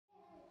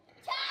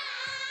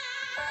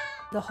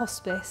The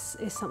hospice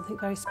is something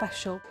very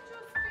special.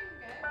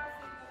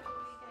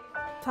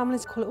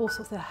 Families call it all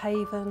sorts of a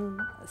haven,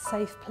 a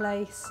safe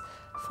place,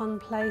 fun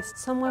place,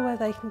 somewhere where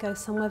they can go,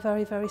 somewhere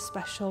very, very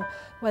special,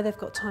 where they've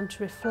got time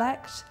to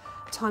reflect,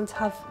 time to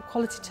have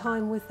quality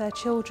time with their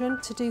children,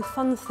 to do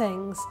fun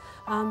things,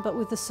 but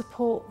with the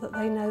support that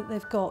they know that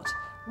they've got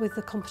with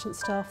the competent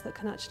staff that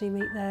can actually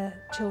meet their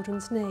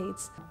children's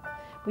needs.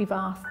 We've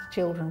asked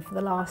children for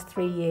the last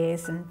 3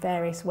 years in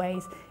various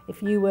ways,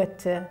 if you were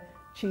to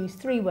choose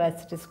 3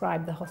 words to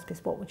describe the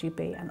hospice, what would you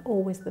be? And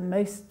always the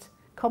most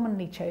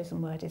commonly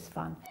chosen word is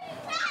fun.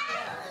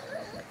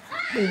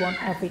 We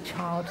want every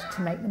child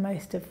to make the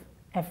most of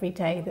every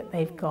day that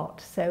they've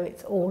got, so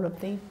it's all of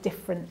the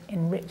different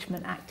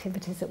enrichment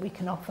activities that we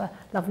can offer,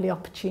 lovely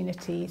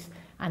opportunities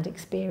and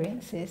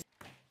experiences.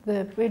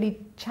 The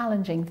really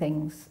challenging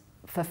things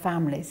for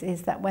families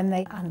is that when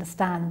they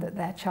understand that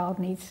their child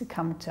needs to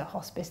come to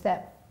hospice,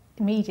 they're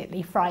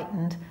immediately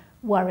frightened,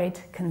 worried,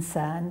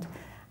 concerned,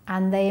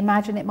 and they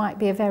imagine it might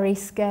be a very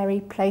scary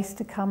place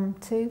to come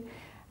to.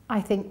 I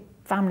think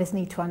families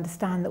need to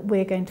understand that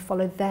we're going to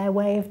follow their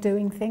way of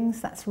doing things.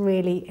 That's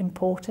really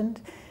important.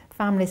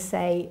 Families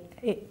say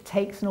it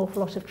takes an awful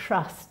lot of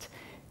trust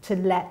to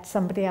let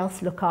somebody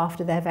else look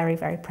after their very,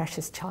 very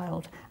precious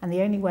child. And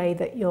the only way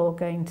that you're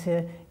going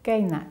to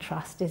gain that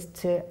trust is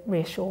to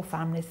reassure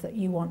families that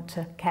you want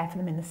to care for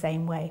them in the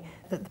same way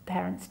that the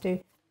parents do.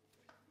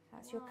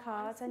 That's your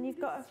card, and you've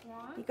got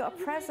a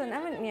present,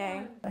 haven't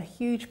you? A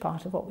huge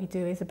part of what we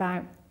do is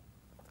about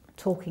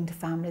talking to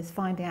families,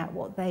 finding out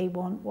what they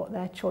want, what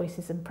their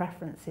choices and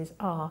preferences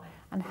are,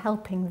 and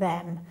helping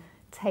them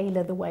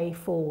tailor the way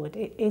forward.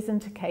 It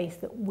isn't a case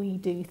that we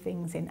do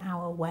things in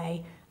our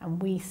way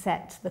and we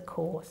set the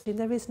course.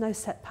 There is no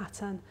set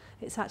pattern.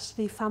 It's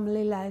actually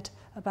family-led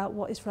about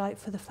what is right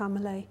for the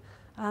family,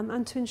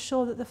 and to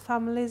ensure that the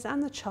families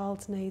and the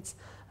child's needs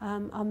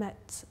are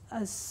met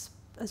as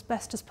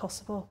best as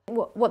possible.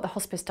 What the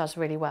hospice does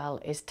really well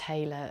is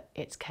tailor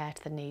its care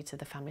to the needs of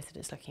the families that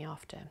it's looking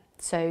after.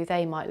 So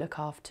they might look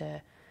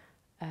after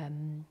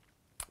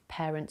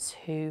parents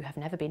who have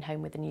never been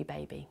home with a new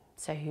baby,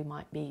 so who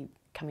might be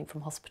coming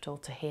from hospital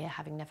to here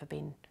having never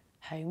been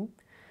home.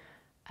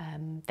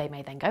 They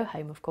may then go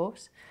home, of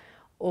course,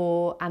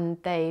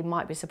 and they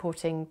might be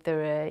supporting,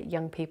 there are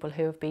young people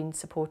who have been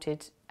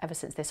supported ever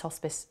since this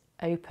hospice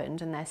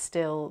opened, and they're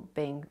still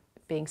being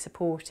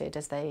supported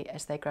as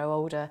they grow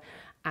older,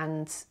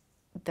 and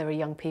there are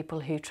young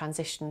people who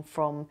transition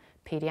from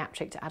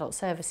paediatric to adult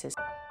services.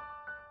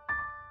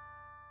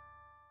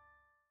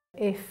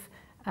 If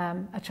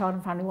a child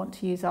and family want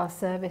to use our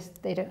service,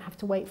 they don't have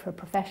to wait for a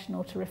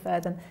professional to refer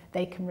them.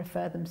 They can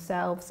refer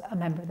themselves, a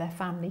member of their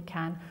family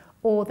can,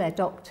 or their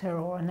doctor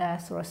or a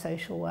nurse or a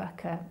social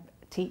worker,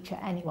 teacher,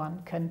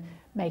 anyone can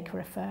make a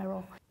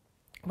referral.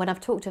 When I've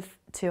talked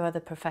to other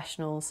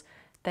professionals,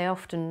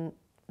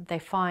 they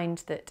find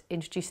that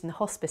introducing the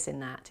hospice in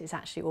that is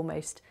actually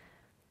almost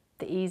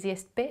the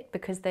easiest bit,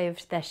 because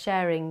they're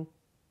sharing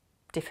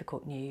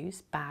difficult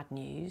news, bad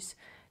news.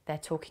 They're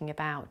talking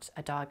about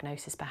a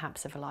diagnosis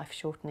perhaps of a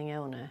life-shortening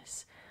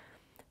illness.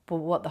 But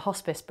what the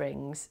hospice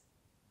brings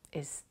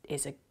is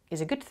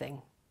a good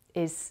thing,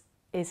 is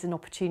an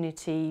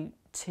opportunity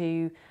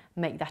to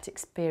make that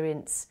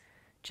experience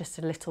just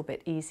a little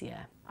bit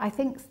easier. I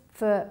think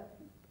for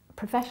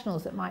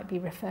professionals that might be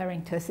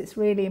referring to us, it's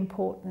really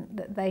important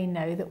that they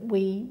know that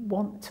we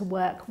want to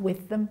work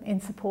with them in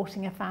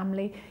supporting a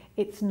family.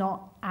 It's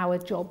not our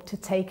job to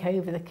take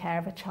over the care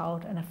of a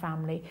child and a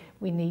family.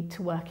 We need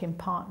to work in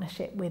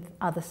partnership with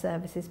other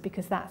services,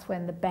 because that's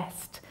when the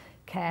best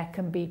care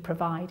can be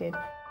provided.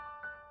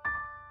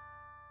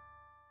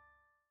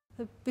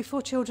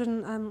 Before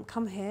children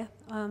come here,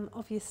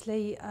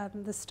 obviously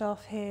the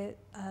staff here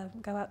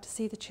go out to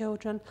see the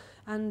children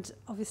and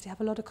obviously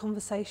have a lot of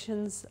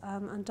conversations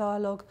and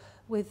dialogue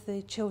with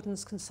the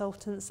children's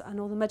consultants and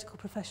all the medical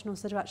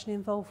professionals that are actually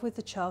involved with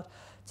the child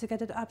to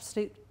get an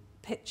absolute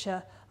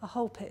picture, a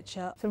whole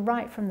picture. So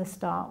right from the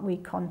start we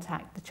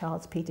contact the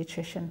child's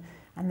paediatrician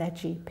and their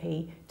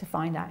GP to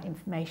find out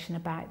information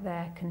about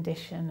their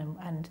condition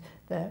and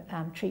the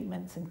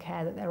treatments and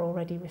care that they're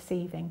already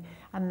receiving,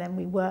 and then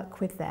we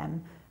work with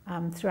them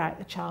throughout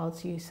the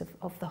child's use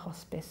of the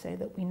hospice, so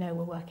that we know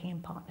we're working in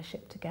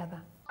partnership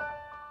together.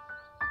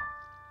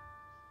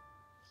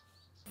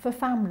 For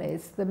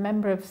families, the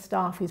member of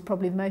staff who's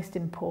probably most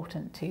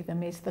important to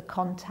them is the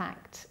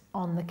contact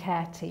on the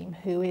care team,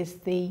 who is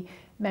the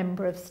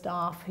member of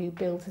staff who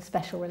builds a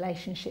special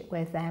relationship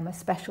with them, a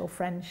special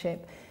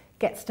friendship,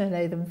 gets to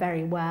know them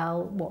very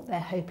well, what they're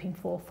hoping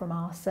for from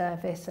our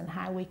service and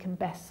how we can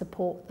best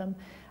support them,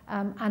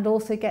 and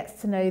also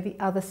gets to know the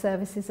other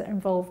services that are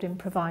involved in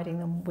providing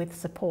them with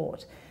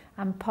support.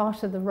 And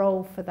part of the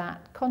role for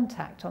that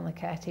contact on the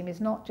care team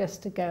is not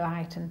just to go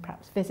out and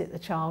perhaps visit the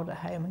child at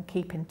home and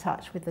keep in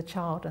touch with the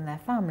child and their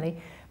family,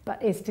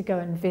 but is to go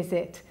and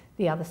visit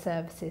the other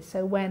services.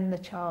 So when the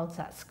child's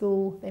at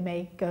school, they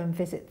may go and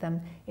visit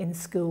them in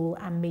school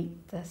and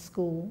meet the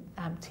school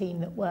team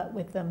that work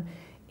with them.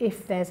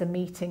 if there's a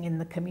meeting in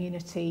the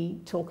community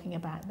talking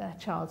about their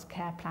child's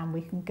care plan,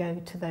 we can go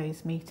to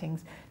those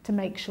meetings to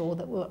make sure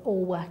that we're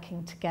all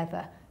working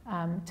together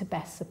to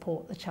best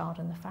support the child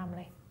and the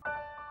family.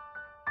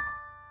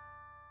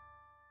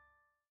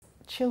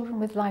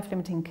 Children with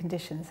life-limiting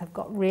conditions have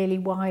got really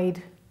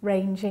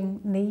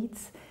wide-ranging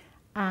needs,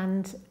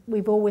 and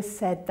we've always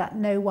said that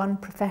no one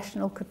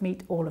professional could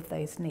meet all of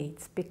those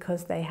needs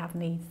because they have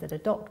needs that a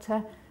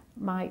doctor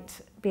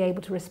might be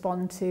able to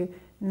respond to,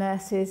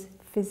 nurses,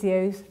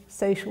 physios,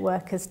 social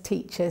workers,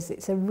 teachers.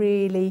 It's a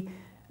really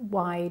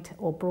wide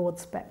or broad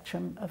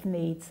spectrum of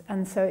needs,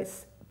 and so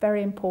it's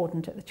very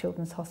important at the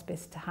Children's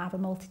Hospice to have a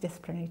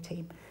multidisciplinary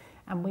team,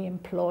 and we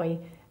employ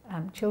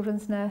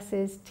children's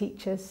nurses,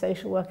 teachers,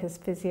 social workers,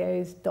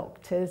 physios,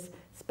 doctors,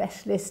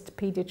 specialist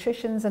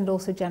paediatricians, and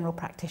also general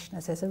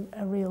practitioners. There's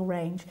a real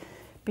range,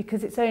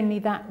 because it's only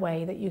that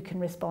way that you can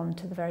respond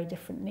to the very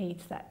different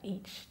needs that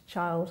each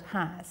child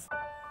has.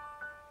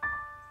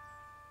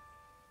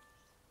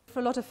 For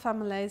a lot of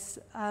families,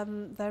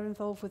 they're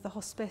involved with the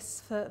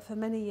hospice for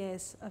many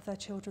years of their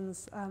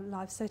children's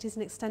lives. So it is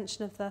an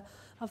extension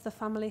of the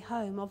family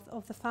home,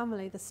 of the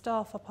family. The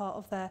staff are part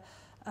of their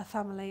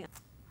family.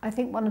 I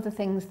think one of the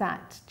things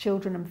that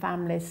children and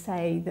families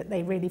say that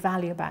they really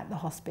value about the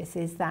hospice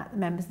is that the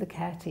members of the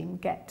care team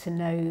get to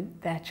know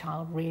their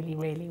child really,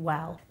 really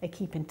well. They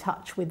keep in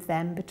touch with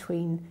them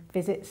between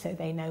visits so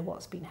they know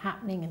what's been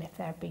happening and if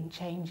there have been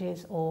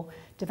changes or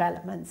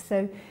developments.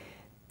 So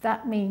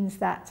that means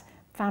that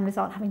families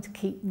aren't having to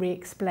keep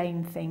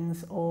re-explain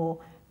things or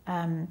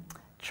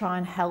try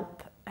and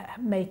help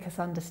make us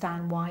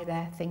understand why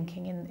they're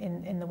thinking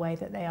in the way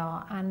that they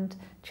are, and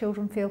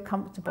children feel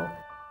comfortable.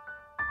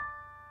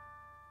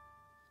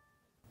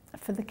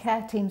 For the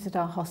care teams at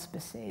our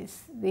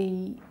hospices,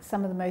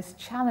 some of the most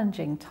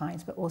challenging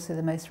times, but also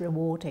the most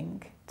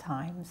rewarding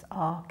times,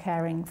 are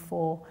caring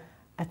for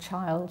a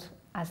child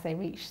as they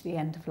reach the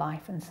end of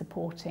life and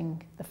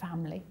supporting the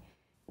family.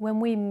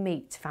 When we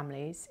meet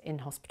families in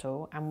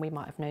hospital, and we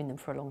might have known them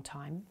for a long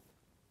time,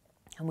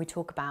 and we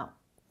talk about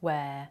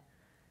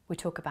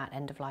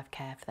end-of-life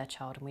care for their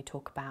child, and we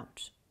talk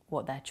about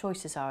what their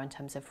choices are in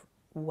terms of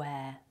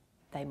where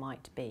they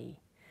might be.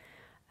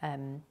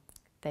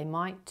 They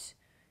might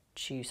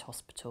choose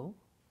hospital,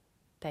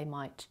 they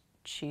might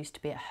choose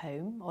to be at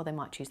home, or they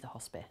might choose the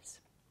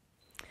hospice.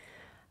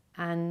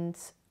 And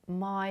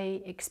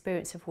my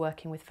experience of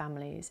working with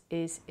families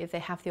is if they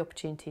have the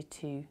opportunity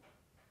to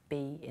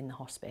be in the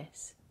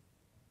hospice,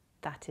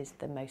 that is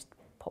the most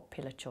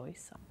popular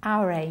choice.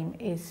 Our aim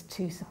is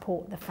to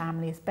support the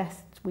family as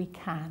best we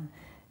can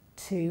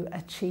to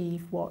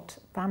achieve what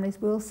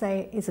families will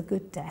say is a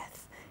good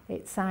death.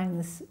 It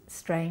sounds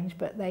strange,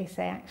 but they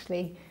say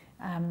actually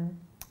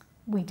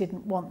we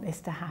didn't want this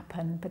to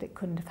happen, but it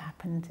couldn't have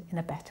happened in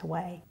a better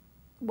way.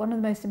 One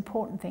of the most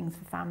important things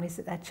for families is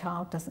that their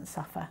child doesn't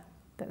suffer,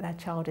 that their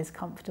child is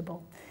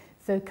comfortable.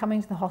 So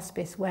coming to the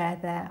hospice where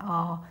there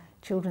are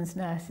children's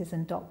nurses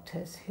and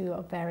doctors who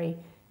are very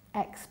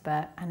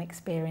expert and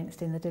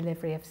experienced in the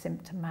delivery of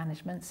symptom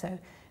management, so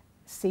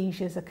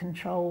seizures are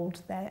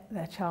controlled,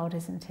 their child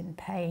isn't in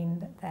pain,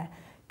 that they're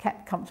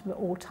kept comfortable at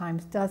all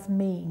times, does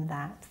mean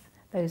that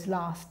those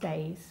last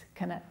days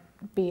can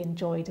be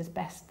enjoyed as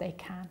best they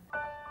can.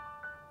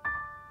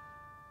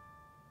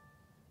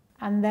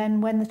 And then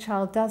when the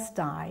child does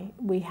die,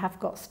 we have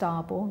got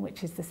Starborn,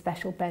 which is the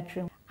special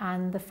bedroom,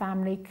 and the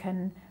family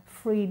can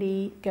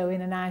freely go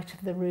in and out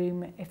of the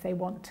room if they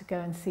want to go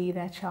and see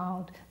their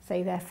child,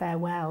 say their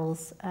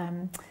farewells.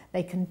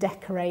 They can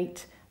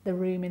decorate the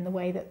room in the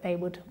way that they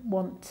would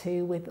want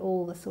to, with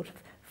all the sort of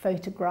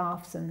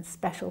photographs and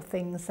special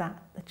things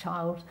that the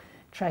child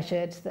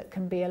treasured that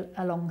can be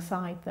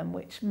alongside them,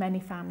 which many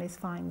families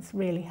find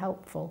really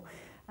helpful.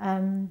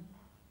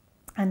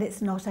 And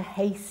it's not a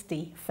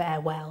hasty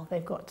farewell.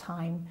 They've got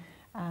time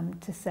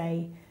to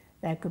say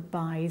their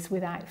goodbyes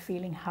without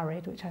feeling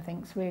hurried, which I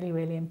think is really,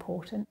 really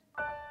important.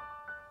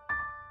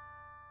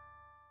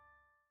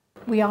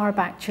 We are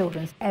about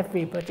children.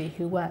 Everybody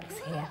who works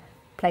here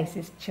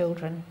places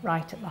children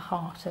right at the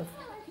heart of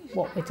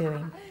what we're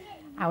doing.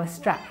 Our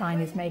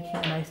strapline is making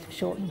the most of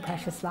short and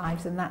precious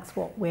lives, and that's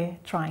what we're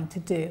trying to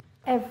do.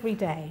 Every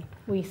day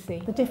we see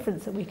the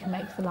difference that we can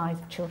make to the lives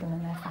of children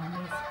and their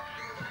families.